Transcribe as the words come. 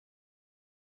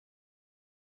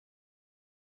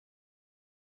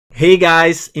Hey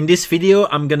guys, in this video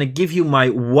I'm gonna give you my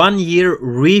 1-year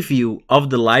review of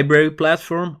the LBRY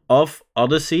platform of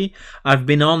Odysee. I've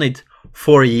been on it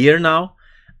for a year now.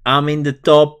 I'm in the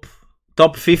top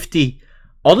 50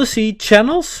 Odysee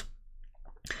channels,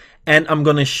 and I'm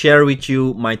gonna share with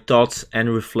you my thoughts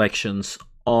and reflections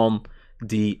on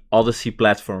the Odysee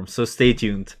platform, so stay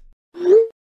tuned.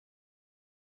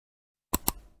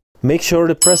 Make sure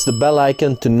to press the bell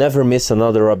icon to never miss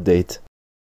another update.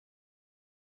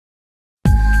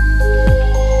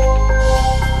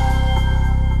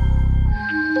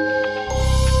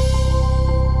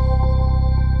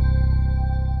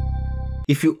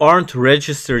 If you aren't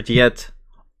registered yet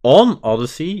on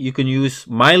Odysee, you can use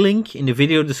my link in the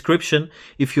video description.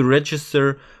 If you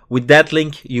register with that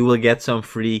link, you will get some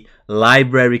free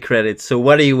LBRY credits. So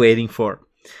what are you waiting for?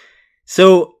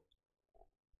 So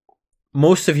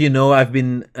most of you know I've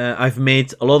made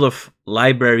a lot of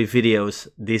LBRY videos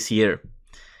this year.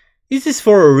 This is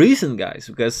for a reason, guys,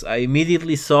 because I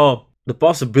immediately saw the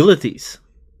possibilities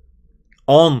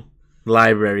on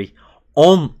LBRY,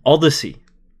 on Odysee.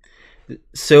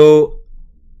 So,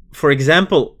 for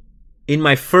example, in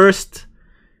my first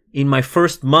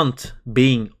month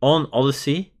being on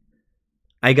Odysee,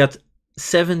 I got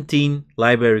 17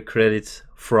 LBRY credits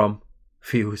from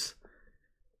views.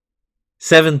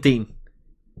 17.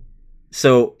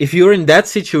 So if you're in that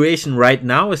situation right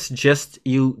now, I suggest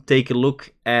you take a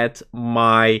look at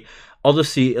my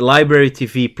Odysee LBRY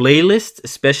TV playlist,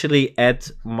 especially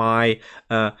at my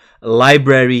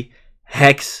LBRY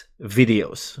hacks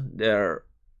videos. They're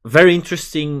very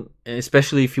interesting,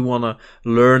 especially if you want to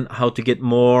learn how to get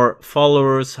more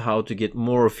followers, how to get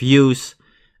more views,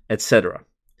 etc.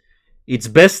 It's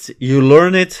best you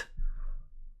learn it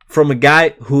from a guy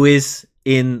who is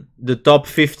in the top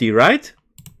 50, right?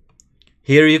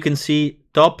 Here you can see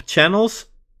top channels.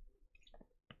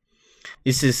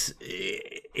 It's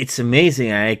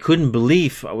amazing. I couldn't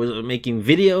believe I was making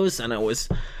videos and I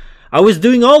was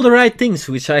doing all the right things,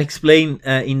 which I explain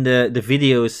in the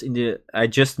videos I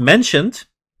just mentioned.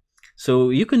 So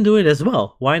you can do it as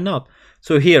well. Why not?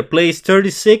 So here, place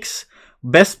 36.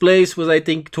 Best place was, I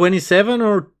think, 27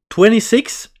 or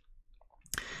 26.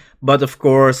 But of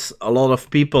course, a lot of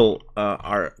people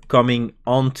are coming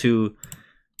onto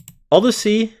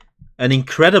Odysee. An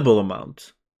incredible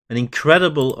amount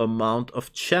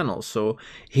of channels. So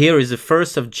here is the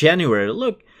 1st of January.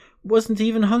 Look. Wasn't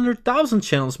even 100,000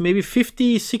 channels, maybe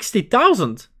 50,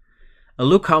 60,000. And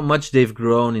look how much they've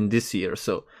grown in this year.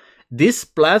 So this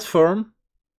platform,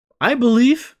 I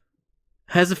believe,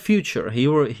 has a future.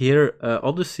 Here,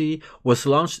 Odysee was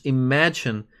launched.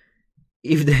 Imagine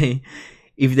if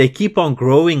they keep on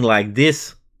growing like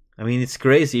this. I mean, it's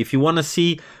crazy. If you want to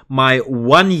see my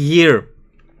 1-year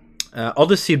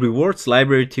Odysee rewards,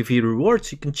 LBRY TV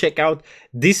rewards, you can check out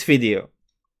this video.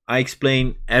 I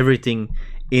explain everything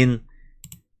in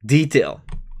detail.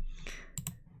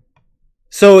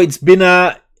 So it's been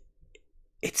a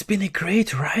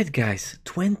great ride, guys.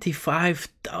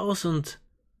 25,000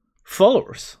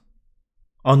 followers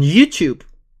on YouTube.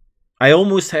 I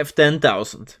almost have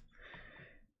 10,000.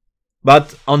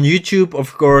 But on YouTube,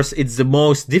 of course, it's the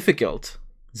most difficult.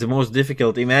 It's the most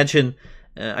difficult. Imagine,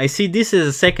 I see this as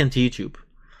a second YouTube.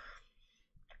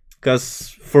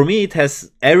 Because for me, it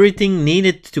has everything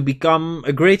needed to become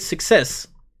a great success.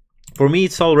 For me,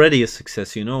 it's already a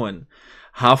success, you know, and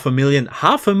half a million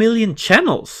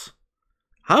channels.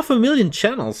 500,000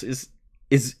 channels is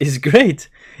great.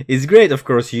 It's great. Of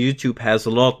course, YouTube has a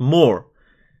lot more.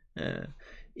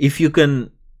 If you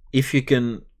can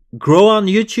grow on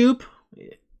YouTube,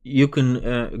 you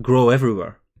can grow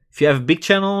everywhere. If you have a big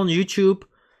channel on YouTube,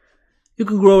 you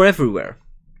can grow everywhere.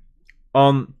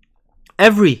 On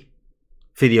every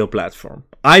video platform.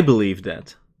 I believe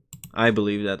that.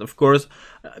 Of course,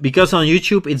 because on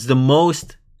YouTube it's the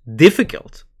most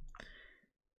difficult.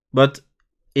 But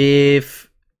if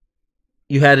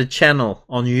you had a channel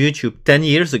on YouTube 10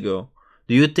 years ago,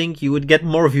 do you think you would get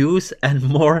more views and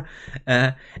more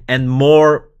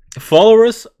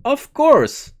followers? Of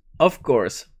course.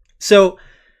 So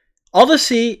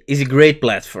Odysee is a great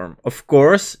platform. Of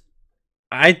course,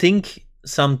 I think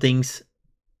some things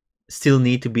still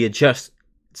need to be adjusted.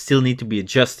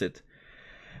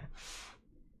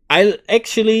 I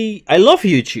love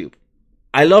YouTube.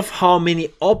 I love how many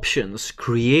options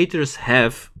creators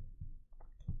have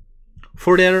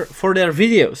for their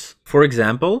videos. For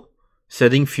example,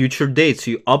 setting future dates.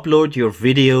 You upload your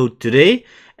video today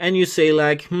and you say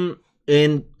like,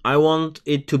 and I want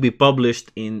it to be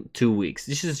published in 2 weeks.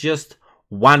 This is just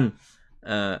one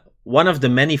one of the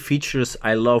many features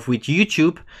I love with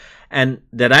YouTube, and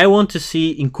that I want to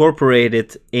see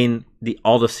incorporated in the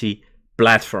Odysee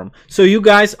platform. So you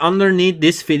guys, underneath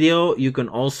this video, you can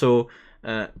also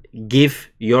give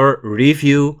your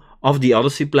review of the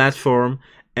Odysee platform,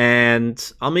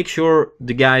 and I'll make sure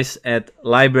the guys at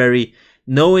LBRY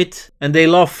know it, and they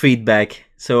love feedback.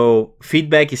 So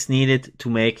feedback is needed to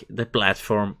make the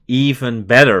platform even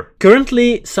better.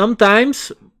 Currently,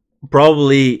 sometimes,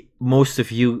 probably most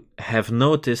of you have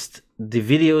noticed, the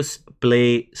videos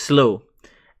play slow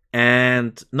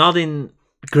and not in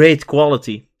great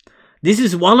quality. This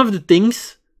is one of the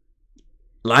things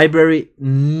LBRY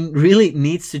really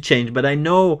needs to change, but I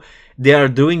know they are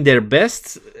doing their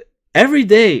best. Every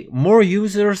day more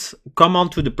users come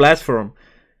onto the platform,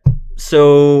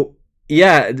 so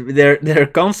yeah, they're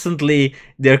constantly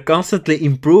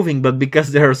improving, but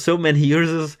because there are so many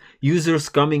users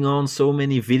coming on, so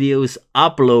many videos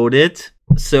uploaded,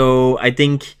 so I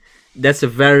think that's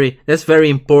very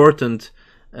important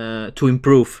to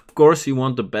improve. Of course, you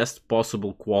want the best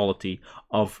possible quality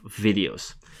of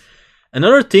videos.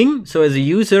 Another thing, so as a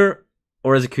user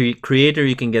or as a creator,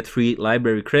 you can get free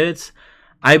LBRY credits.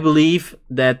 I believe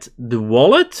that the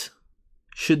wallet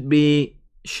should be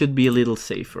a little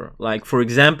safer. Like, for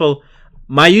example,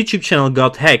 my YouTube channel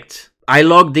got hacked. I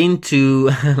logged into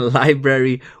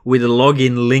LBRY with a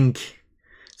login link.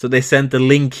 So they sent a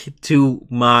link to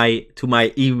my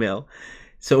email.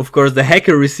 So of course the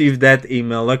hacker received that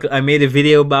email. Look, I made a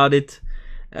video about it.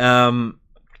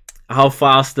 How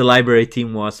fast the LBRY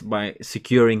team was by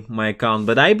securing my account.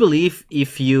 But I believe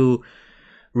if you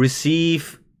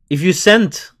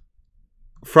send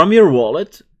from your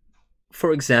wallet,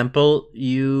 for example,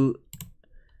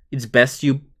 it's best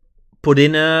you put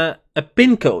in a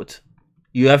PIN code.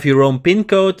 You have your own PIN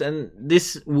code, and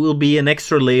this will be an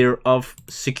extra layer of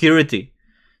security.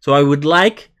 So I would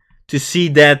like to see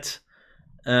that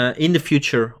in the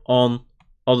future on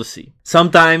Odysee.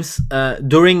 Sometimes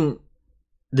during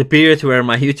the period where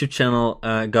my YouTube channel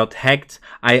got hacked,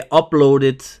 I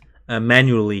uploaded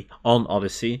manually on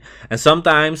Odysee, and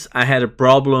sometimes I had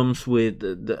problems with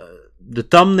the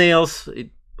thumbnails.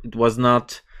 It was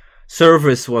not,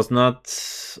 service was not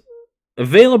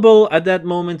available at that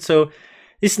moment, so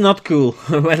it's not cool.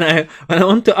 when I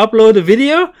want to upload a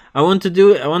video, I want to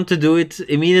do it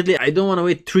immediately. I don't want to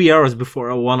wait 3 hours before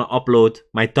I want to upload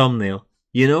my thumbnail,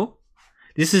 you know.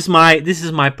 This is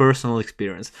my personal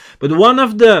experience. But one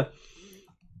of the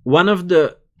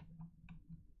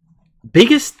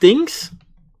biggest things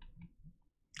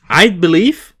I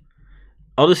believe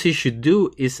Odysee should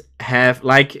do is have,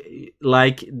 like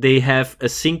they have a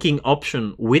syncing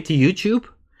option with YouTube,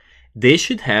 they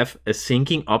should have a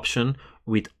syncing option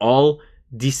with all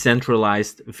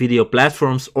decentralized video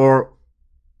platforms, or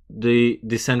the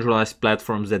decentralized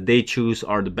platforms that they choose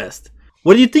are the best.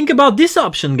 What do you think about this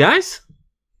option, guys?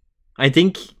 I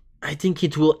think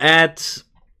it will add,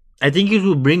 I think it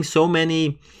will bring so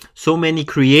many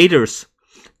creators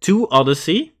to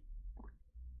Odysee,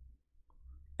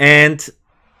 and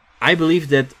I believe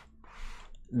that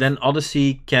then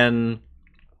Odysee can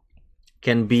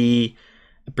be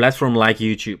a platform like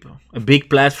YouTube, a big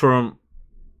platform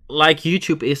like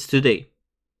YouTube is today.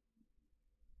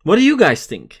 What do you guys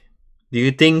think? Do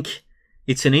you think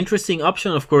it's an interesting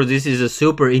option? Of course, this is a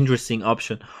super interesting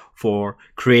option for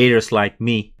creators like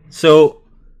me. So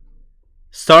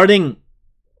starting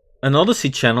an Odysee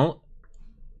channel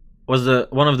was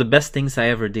one of the best things I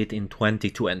ever did in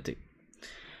 2020.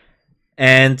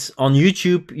 And on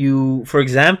YouTube, for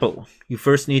example, you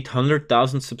first need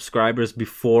 100,000 subscribers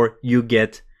before you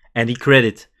get any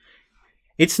credit.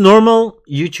 It's normal.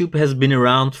 YouTube has been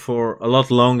around for a lot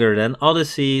longer than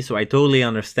Odysee, so I totally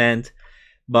understand.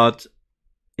 But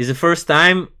it's the first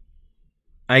time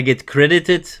I get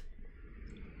credited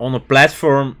on a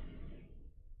platform,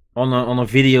 on a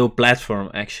video platform,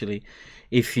 actually.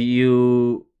 If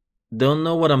you don't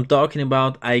know what I'm talking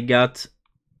about, I got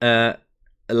a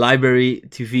LBRY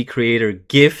TV creator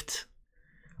gift,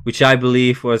 which I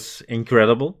believe was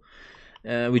incredible.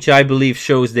 Which I believe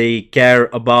shows they care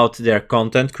about their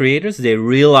content creators. They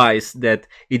realize that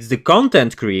it's the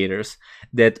content creators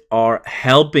that are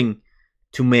helping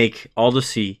to make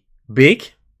Odysee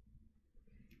big.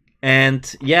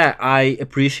 And yeah, I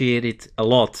appreciate it a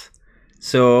lot.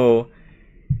 So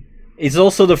it's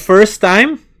also the first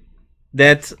time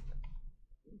that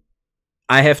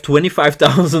I have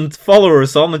 25,000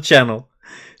 followers on the channel.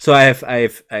 So I have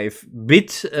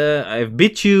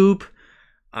BitTube,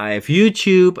 I have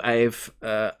YouTube, I have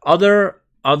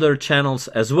other channels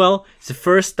as well. It's the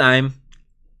first time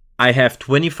I have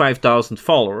 25,000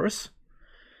 followers.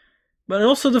 but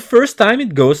also the first time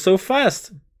it goes so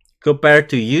fast compared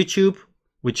to YouTube,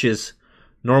 which is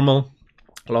normal.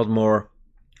 A lot more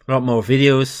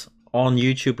videos on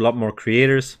YouTube, a lot more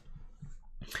creators.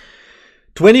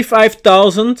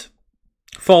 25,000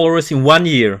 followers in 1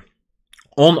 year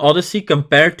on Odysee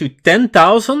compared to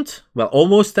 10,000, well,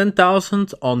 almost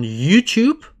 10,000 on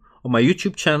YouTube, on my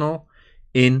YouTube channel,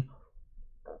 in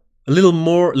a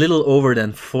little over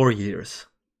than 4 years.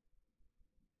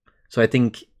 So I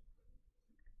think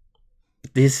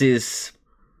this is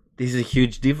a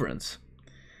huge difference.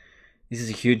 This is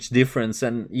a huge difference,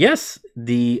 and yes,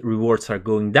 the rewards are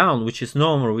going down, which is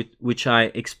normal, which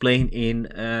I explain in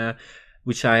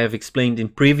which I have explained in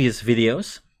previous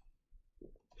videos.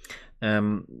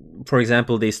 For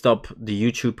example, they stop the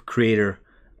YouTube creator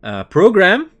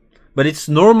program, but it's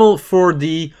normal for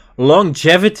the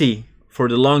longevity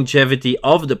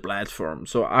of the platform.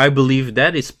 So I believe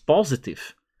that is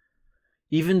positive.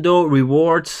 Even though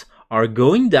rewards are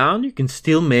going down, you can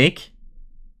still make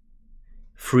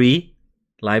free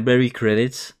library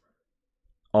credits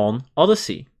on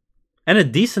Odysee, and a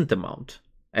decent amount.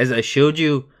 As I showed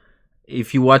you,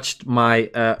 if you watched my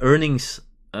earnings,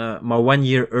 my 1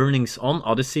 year earnings on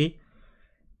Odysee,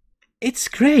 it's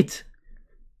great.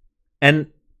 And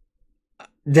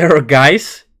there are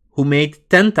guys who made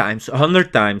 10 times,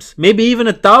 100 times, maybe even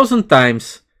 1,000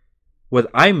 times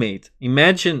what I made.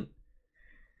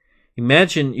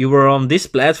 Imagine you were on this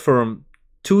platform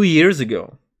 2 years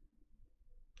ago.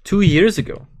 2 years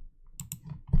ago.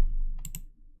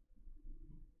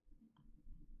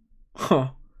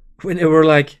 When there were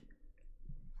like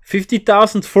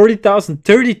 50,000, 40,000,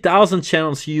 30,000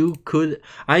 channels,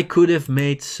 I could have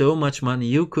made so much money.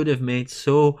 You could have made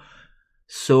so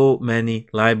many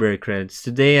library credits.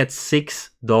 Today at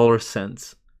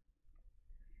 $6.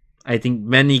 I think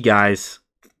many guys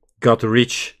got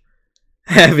rich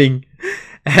having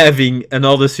an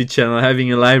Odysee channel,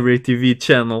 having a library TV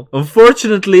channel.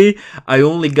 Unfortunately, I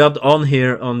only got on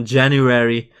here on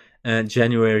January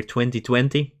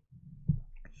 2020.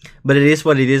 But it is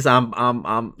what it is.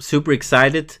 I'm super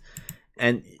excited,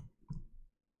 and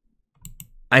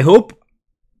I hope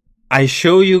I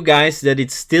show you guys that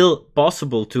it's still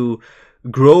possible to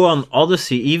grow on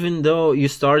Odysee even though you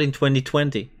start in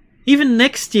 2020. Even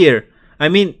next year. I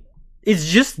mean, it's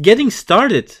just getting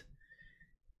started.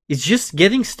 It's just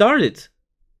getting started.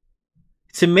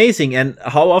 It's amazing, and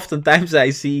how oftentimes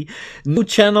I see new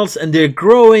channels and they're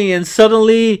growing and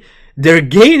suddenly they're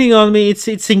gaining on me.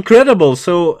 It's incredible.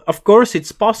 So of course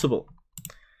it's possible.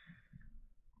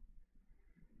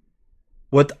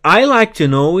 What I like to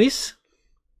know is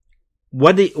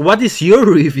what is your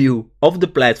review of the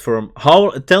platform?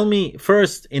 Tell me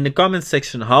first in the comment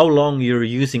section how long you're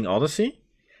using Odysee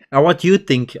and what you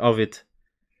think of it.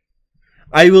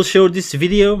 I will show this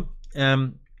video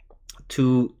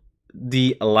to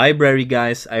the library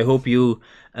guys. I hope you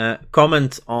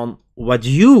comment on what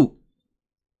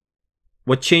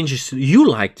changes you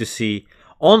like to see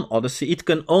on Odysee. It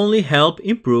can only help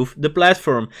improve the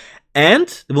platform. And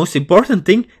the most important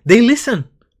thing, they listen.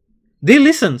 They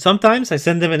listen. Sometimes I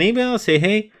send them an email, say,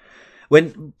 hey,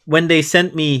 when they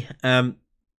sent me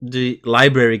the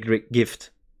library gift,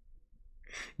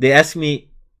 they ask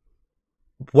me,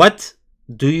 what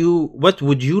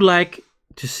would you like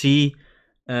to see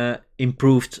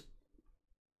improved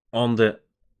on the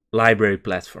library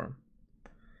platform?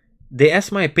 They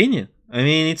ask my opinion. I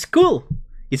mean, it's cool.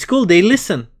 It's cool. They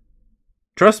listen.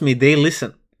 Trust me, they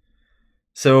listen.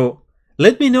 So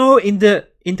let me know in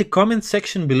the comment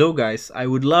section below, guys. I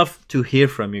would love to hear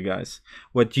from you guys.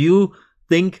 What you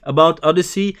think about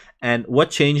Odysee and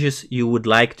what changes you would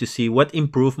like to see, what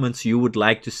improvements you would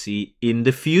like to see in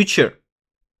the future.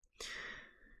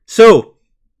 So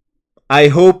I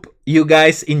hope you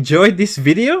guys enjoyed this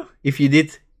video. If you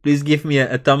did, please give me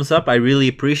a thumbs up. I really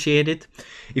appreciate it.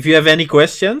 If you have any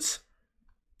questions,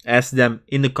 ask them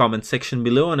in the comment section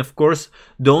below. And of course,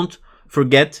 don't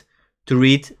forget to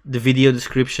read the video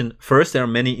description first. There are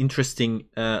many interesting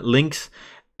links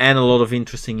and a lot of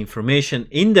interesting information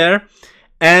in there.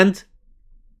 And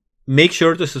make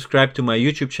sure to subscribe to my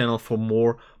YouTube channel for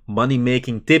more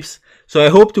money-making tips. So I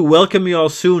hope to welcome you all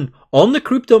soon on the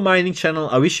crypto mining channel.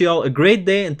 I wish you all a great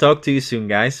day and talk to you soon,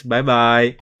 guys.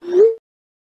 Bye-bye.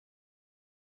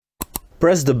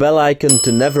 Press the bell icon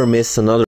to never miss another